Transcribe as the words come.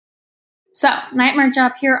So, nightmare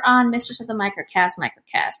job here on Mistress of the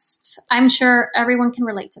Microcasts. I'm sure everyone can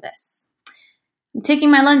relate to this. I'm taking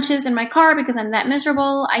my lunches in my car because I'm that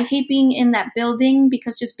miserable. I hate being in that building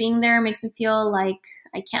because just being there makes me feel like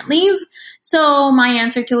I can't leave. So, my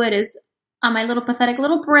answer to it is on my little pathetic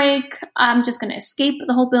little break, I'm just going to escape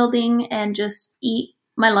the whole building and just eat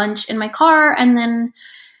my lunch in my car and then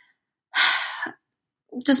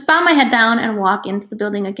just bow my head down and walk into the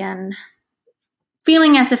building again,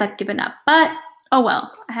 feeling as if I've given up. But oh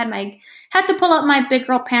well, I had to pull up my big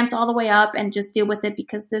girl pants all the way up and just deal with it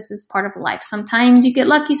because this is part of life. Sometimes you get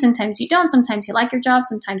lucky, sometimes you don't, sometimes you like your job,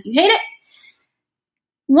 sometimes you hate it.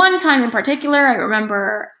 One time in particular, I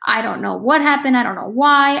remember, I don't know what happened, I don't know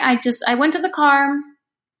why, I went to the car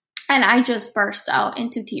and I just burst out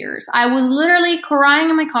into tears. I was literally crying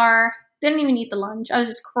in my car, didn't even eat the lunch, I was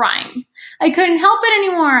just crying. I couldn't help it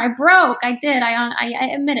anymore, I broke, I did,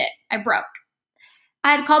 I admit it, I broke.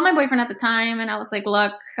 I had called my boyfriend at the time and I was like,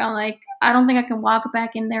 look, I don't think I can walk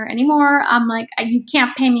back in there anymore. I'm like, you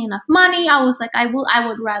can't pay me enough money. I was like, I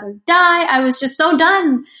would rather die. I was just so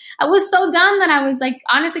done. I was so done that I was like,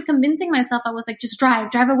 honestly convincing myself. I was like, just drive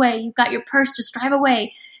away. You got your purse, just drive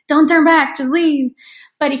away. Don't turn back, just leave.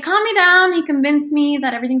 But he calmed me down. He convinced me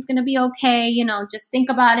that everything's going to be okay. Just think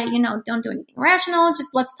about it. Don't do anything rational.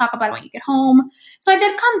 Just let's talk about it when you get home. So I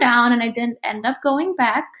did calm down and I didn't end up going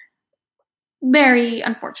back. Very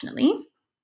unfortunately.